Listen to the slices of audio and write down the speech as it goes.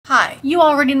Hi, you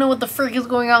already know what the frick is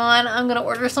going on. I'm gonna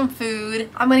order some food.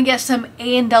 I'm gonna get some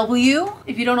A&W.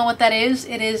 If you don't know what that is,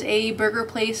 it is a burger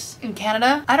place in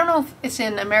Canada. I don't know if it's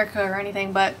in America or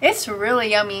anything, but it's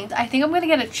really yummy. I think I'm gonna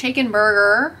get a chicken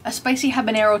burger, a spicy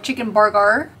habanero chicken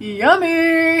burger.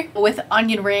 Yummy! With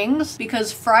onion rings,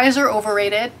 because fries are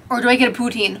overrated. Or do I get a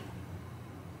poutine?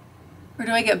 Or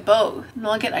do I get both?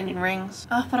 No, I'll get onion rings.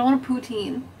 Oh, but I want a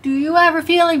poutine. Do you ever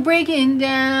feel like breaking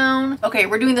down? Okay,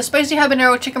 we're doing the spicy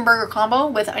habanero chicken burger combo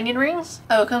with onion rings.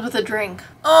 Oh, it comes with a drink.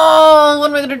 Oh,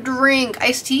 what am I gonna drink?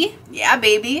 Iced tea? Yeah,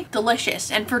 baby. Delicious.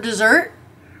 And for dessert,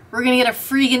 we're gonna get a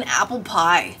freaking apple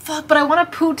pie. Fuck, but I want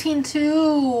a poutine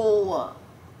too.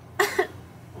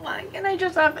 Why can't I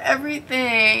just have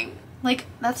everything? Like,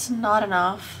 that's not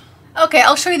enough. Okay,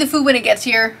 I'll show you the food when it gets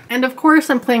here. And of course,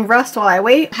 I'm playing Rust while I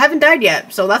wait. I haven't died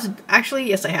yet, so that's actually,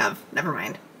 yes I have. Never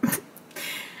mind.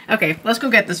 Okay, let's go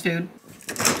get this food.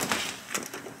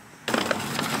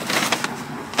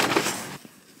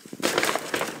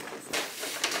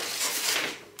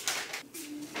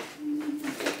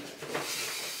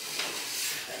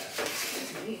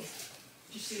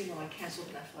 Just so you know, I canceled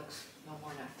Netflix. No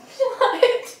more Netflix.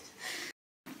 What?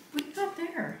 What you got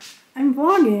there? I'm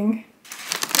vlogging.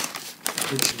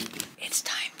 It's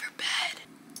time for bed.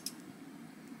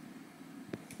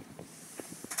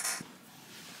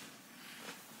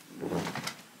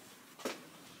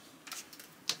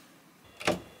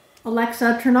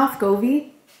 Alexa, turn off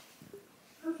Govee.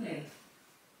 Okay.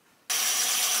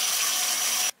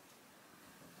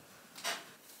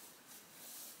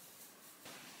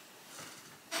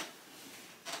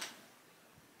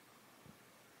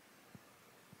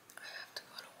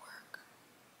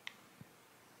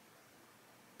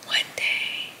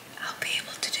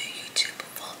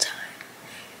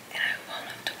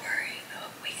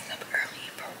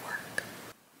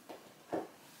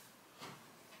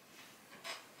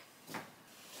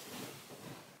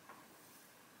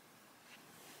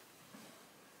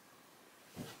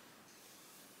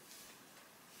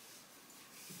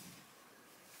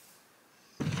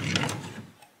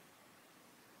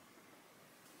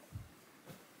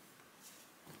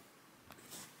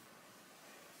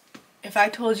 If I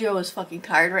told you I was fucking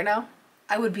tired right now,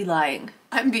 I would be lying.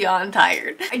 I'm beyond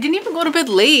tired. I didn't even go to bed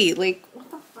late. Like, what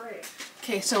the frick?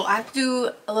 Okay, so I have to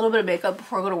do a little bit of makeup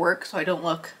before I go to work so I don't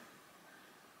look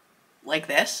like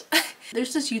this.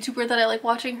 There's this YouTuber that I like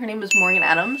watching. Her name is Morgan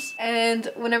Adams. And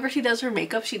whenever she does her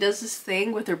makeup, she does this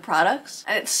thing with her products.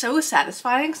 And it's so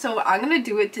satisfying. So I'm gonna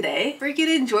do it today.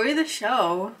 Freaking enjoy the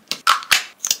show.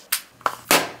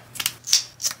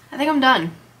 I think I'm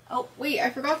done. Oh, wait, I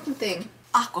forgot something.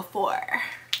 Aquaphor.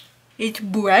 It's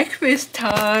breakfast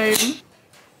time.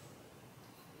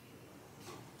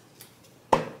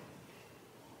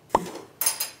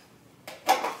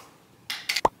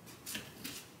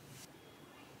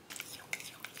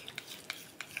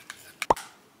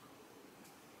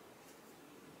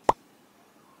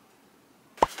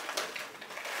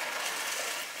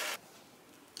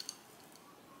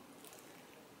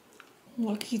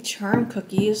 Lucky Charm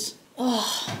cookies.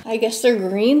 Oh, I guess they're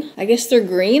green. I guess they're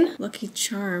green. Lucky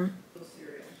Charm.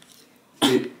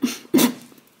 What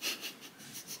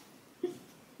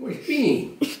do you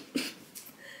mean?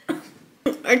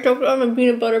 I choked on my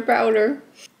peanut butter powder.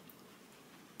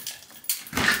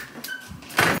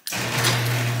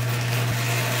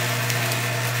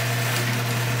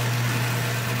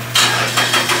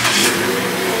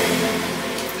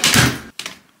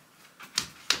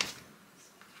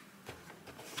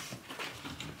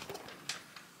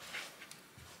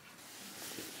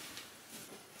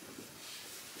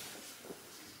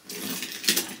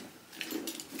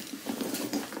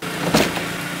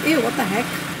 Ew, what the heck?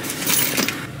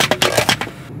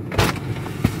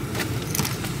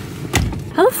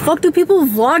 How the fuck do people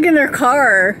vlog in their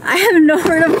car? I have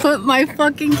nowhere to put my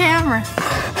fucking camera.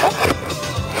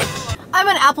 I'm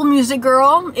an Apple Music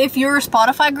girl. If you're a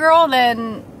Spotify girl,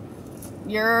 then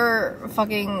you're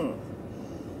fucking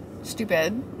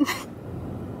stupid.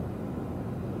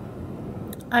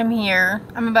 I'm here.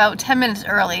 I'm about 10 minutes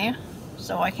early,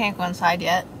 so I can't go inside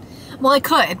yet. Well, I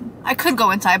could. I could go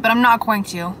inside, but I'm not going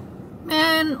to.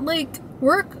 Man, like,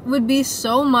 work would be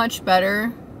so much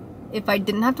better if I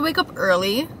didn't have to wake up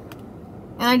early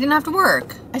and I didn't have to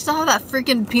work. I still have that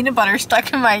freaking peanut butter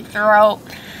stuck in my throat.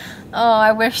 Oh,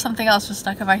 I wish something else was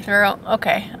stuck in my throat.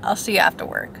 Okay, I'll see you after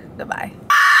work. Goodbye.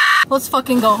 Let's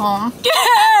fucking go home. Yeah,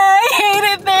 I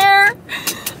hate it there.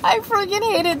 I freaking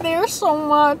hate it there so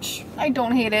much. I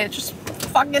don't hate it, just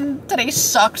fucking today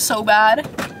sucked so bad.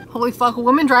 Holy fuck,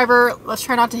 woman driver, let's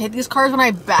try not to hit these cars when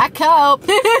I back up.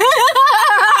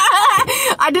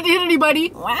 I didn't hit anybody.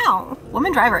 Wow,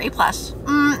 woman driver, A+.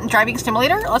 want driving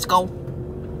simulator? Let's go.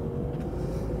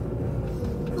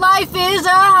 Life is a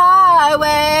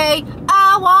highway.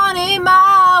 I want it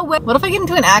my way. What if I get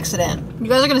into an accident? You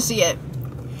guys are gonna see it.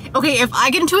 Okay, if I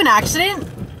get into an accident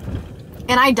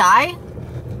and I die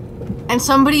and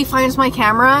somebody finds my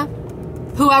camera,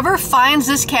 whoever finds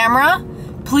this camera,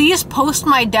 please post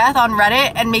my death on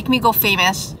Reddit and make me go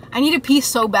famous. I need to pee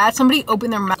so bad. Somebody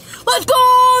open their mouth. Let's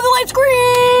go! The light's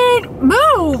green!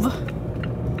 Move!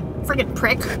 Friggin'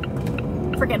 prick.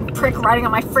 Friggin' prick riding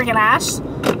on my friggin' ass.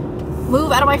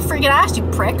 Move out of my friggin' ass, you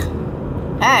prick.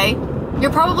 Hey,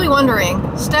 you're probably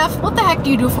wondering, Steph, what the heck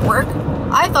do you do for work?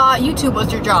 I thought YouTube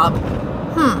was your job.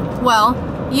 Well,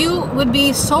 you would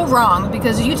be so wrong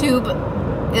because YouTube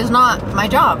is not my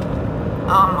job.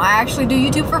 I actually do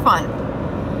YouTube for fun.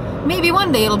 Maybe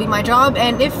one day it'll be my job,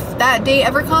 and if that day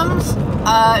ever comes,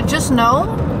 just know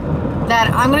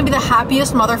that I'm gonna be the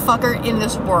happiest motherfucker in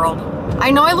this world. I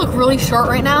know I look really short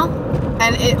right now,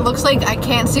 and it looks like I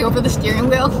can't see over the steering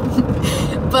wheel,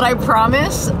 but I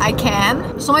promise I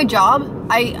can. So my job,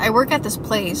 I work at this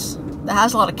place that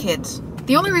has a lot of kids.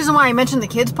 The only reason why I mentioned the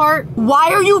kids part,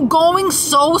 why are you going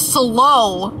so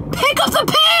slow? Pick up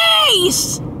the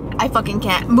pace! I fucking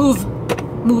can't. Move.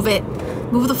 Move it.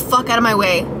 Move the fuck out of my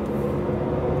way.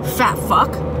 Fat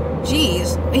fuck.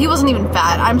 Jeez. He wasn't even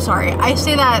fat. I'm sorry. I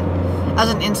say that as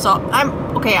an insult.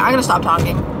 Okay, I'm gonna stop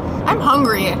talking. I'm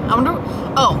hungry.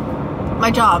 Oh, my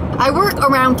job. I work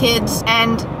around kids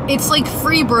and it's like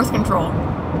free birth control.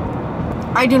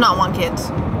 I do not want kids.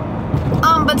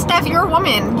 But Steph, you're a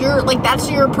woman. You're like, that's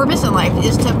your purpose in life,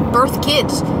 is to birth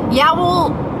kids. Yeah, well,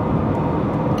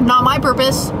 not my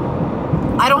purpose.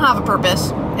 I don't have a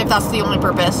purpose, if that's the only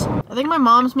purpose. I think my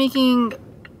mom's making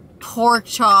pork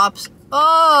chops.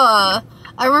 I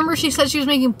remember she said she was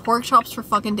making pork chops for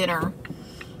fucking dinner.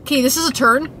 Okay, this is a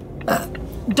turn.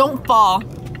 Don't fall.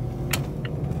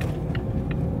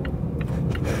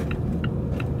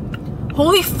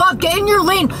 Holy fuck, get in your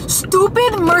lane.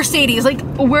 Stupid Mercedes. Like,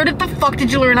 where the fuck did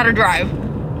you learn how to drive?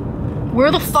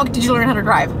 Where the fuck did you learn how to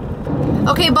drive?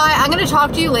 Okay, bye. I'm gonna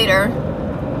talk to you later.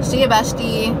 See ya,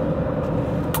 bestie.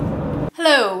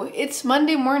 Hello, it's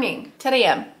Monday morning, 10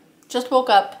 a.m. Just woke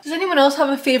up. Does anyone else have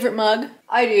a favorite mug?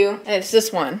 I do, and it's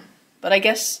this one. But I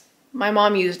guess my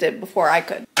mom used it before I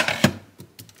could.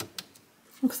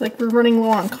 Looks like we're running low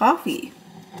on coffee.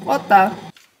 What the?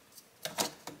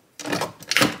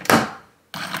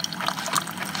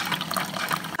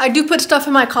 I do put stuff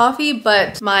in my coffee,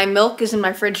 but my milk is in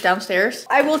my fridge downstairs.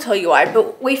 I will tell you why,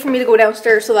 but wait for me to go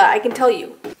downstairs so that I can tell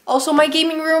you. Also, my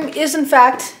gaming room is in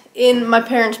fact in my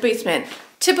parents' basement.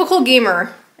 Typical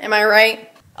gamer, am I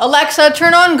right? Alexa,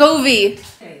 turn on Govee.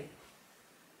 Hey.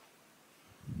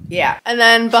 Yeah. And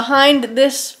then behind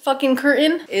this fucking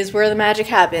curtain is where the magic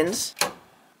happens.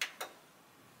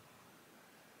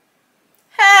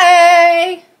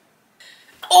 Hey!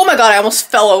 Oh my god, I almost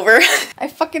fell over. I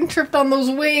fucking tripped on those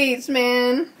weights,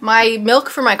 man. My milk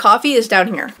for my coffee is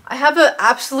down here. I have an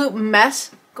absolute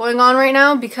mess going on right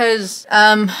now because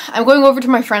I'm going over to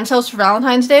my friend's house for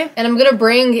Valentine's Day, and I'm gonna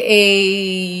bring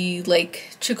a like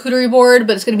charcuterie board,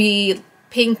 but it's gonna be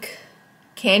pink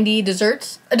candy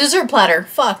desserts. A dessert platter.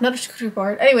 Fuck, not a charcuterie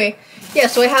board. Anyway, yeah,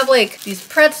 so I have like these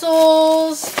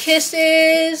pretzels,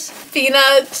 kisses,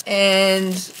 peanuts,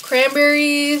 and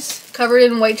cranberries covered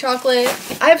in white chocolate.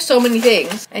 I have so many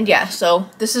things. And yeah, so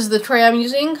this is the tray I'm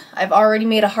using. I've already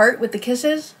made a heart with the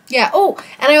kisses. Yeah, oh,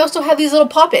 and I also have these little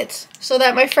poppets so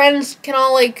that my friends can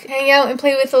all like hang out and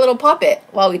play with the little poppet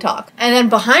while we talk. And then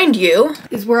behind you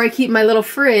is where I keep my little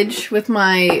fridge with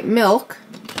my milk.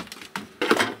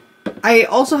 I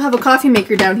also have a coffee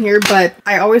maker down here, but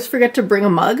I always forget to bring a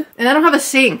mug. And I don't have a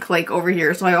sink like over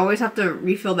here, so I always have to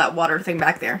refill that water thing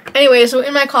back there. Anyway, so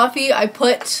in my coffee, I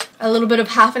put a little bit of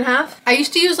half and half. I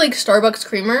used to use like Starbucks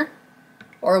creamer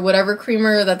or whatever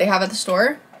creamer that they have at the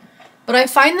store. But I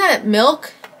find that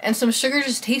milk and some sugar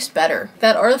just taste better.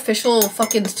 That artificial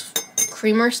fucking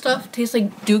creamer stuff tastes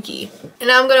like dookie. And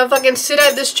now I'm gonna fucking sit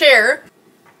at this chair.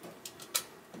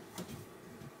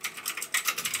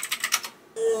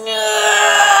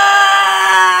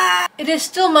 It is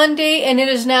still Monday and it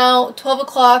is now 12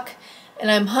 o'clock and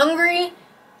I'm hungry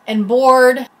and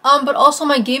bored. But also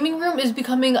my gaming room is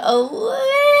becoming a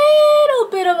little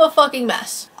bit of a fucking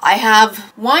mess. I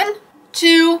have 1,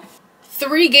 2,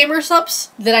 3 gamer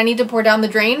subs that I need to pour down the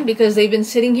drain because they've been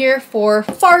sitting here for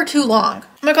far too long.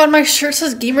 Oh my god, my shirt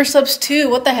says gamer subs too.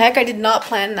 What the heck? I did not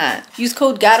plan that. Use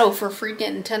code GATTO for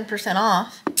freaking 10%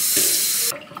 off.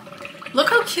 Look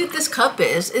how cute this cup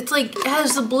is. It's like, it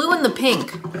has the blue and the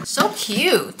pink. So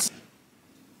cute.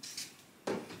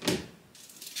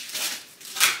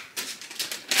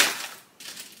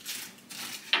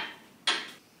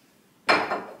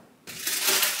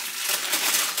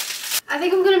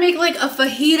 think I'm gonna make like a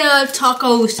fajita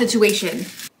taco situation.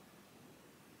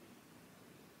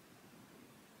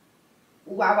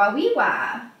 Wah wah wee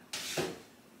wah.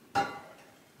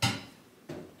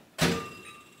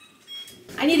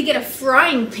 I need to get a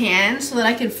frying pan so that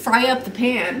I can fry up the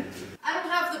pan. I don't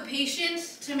have the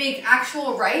patience to make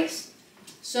actual rice,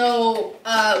 so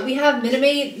we have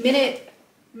minute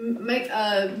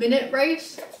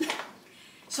rice.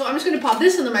 So I'm just gonna pop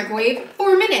this in the microwave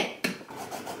for a minute.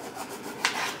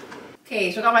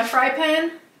 Okay, so I got my fry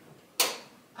pan.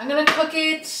 I'm gonna cook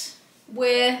it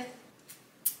with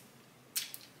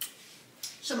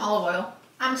some olive oil.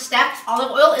 I'm stacked.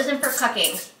 Olive oil isn't for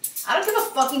cooking. I don't give a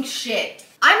fucking shit.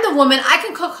 I'm the woman. I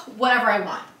can cook whatever I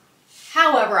want,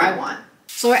 however I want.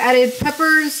 So I added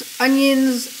peppers,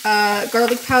 onions,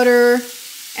 garlic powder,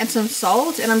 and some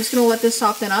salt, and I'm just gonna let this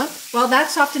soften up. While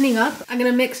that's softening up, I'm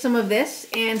gonna mix some of this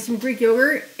and some Greek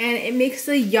yogurt, and it makes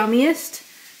the yummiest,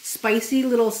 spicy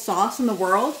little sauce in the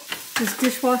world. This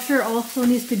dishwasher also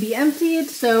needs to be emptied,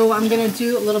 so I'm gonna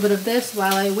do a little bit of this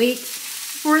while I wait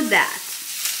for that.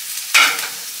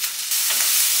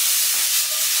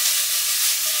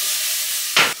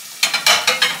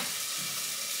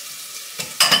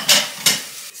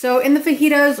 So in the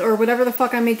fajitas, or whatever the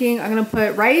fuck I'm making, I'm gonna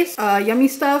put rice, yummy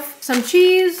stuff, some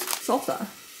cheese, salsa.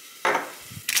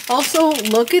 Also,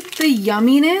 look at the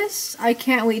yumminess. I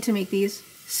can't wait to make these.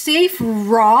 Safe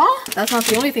raw. That's not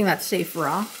the only thing that's safe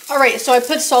raw. All right, so I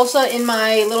put salsa in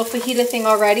my little fajita thing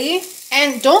already.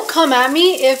 And don't come at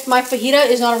me if my fajita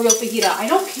is not a real fajita. I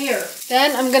don't care.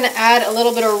 Then I'm gonna add a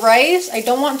little bit of rice. I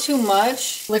don't want too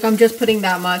much. Like, I'm just putting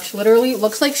that much. Literally,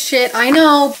 looks like shit. I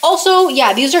know. Also,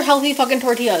 yeah, these are healthy fucking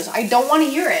tortillas. I don't want to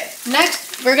hear it.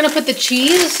 Next, we're gonna put the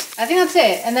cheese. I think that's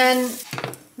it. And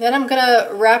then I'm gonna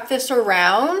wrap this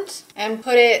around and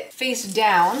put it face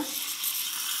down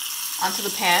onto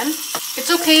the pan. It's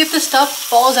okay if the stuff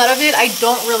falls out of it. I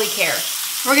don't really care.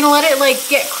 We're gonna let it like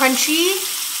get crunchy,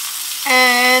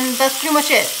 and that's pretty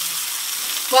much it.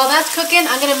 While that's cooking,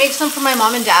 I'm gonna make some for my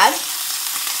mom and dad.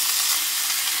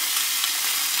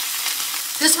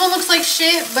 This one looks like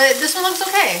shit, but this one looks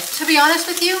okay. To be honest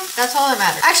with you, that's all that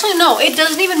matters. Actually, no, it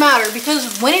doesn't even matter,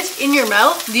 because when it's in your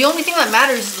mouth, the only thing that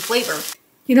matters is the flavor.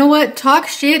 You know what? Talk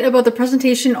shit about the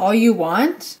presentation all you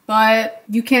want, but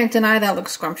you can't deny that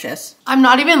looks scrumptious. I'm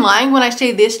not even lying when I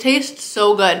say this tastes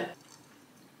so good.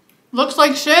 Looks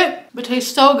like shit, but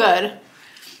tastes so good.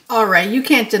 All right, you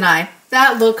can't deny.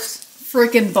 That looks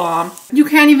freaking bomb. You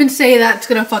can't even say that's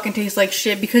gonna fucking taste like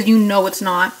shit because you know it's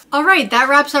not. All right, that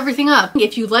wraps everything up.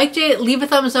 If you liked it, leave a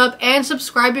thumbs up and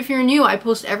subscribe if you're new. I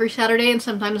post every Saturday and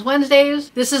sometimes Wednesdays.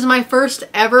 This is my first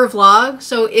ever vlog,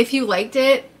 so if you liked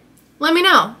it, let me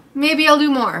know. Maybe I'll do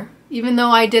more, even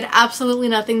though I did absolutely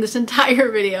nothing this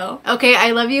entire video. Okay, I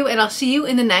love you, and I'll see you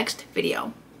in the next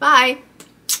video. Bye.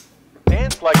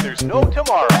 Dance like there's no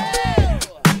tomorrow.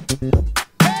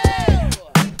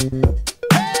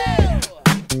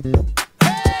 Hey!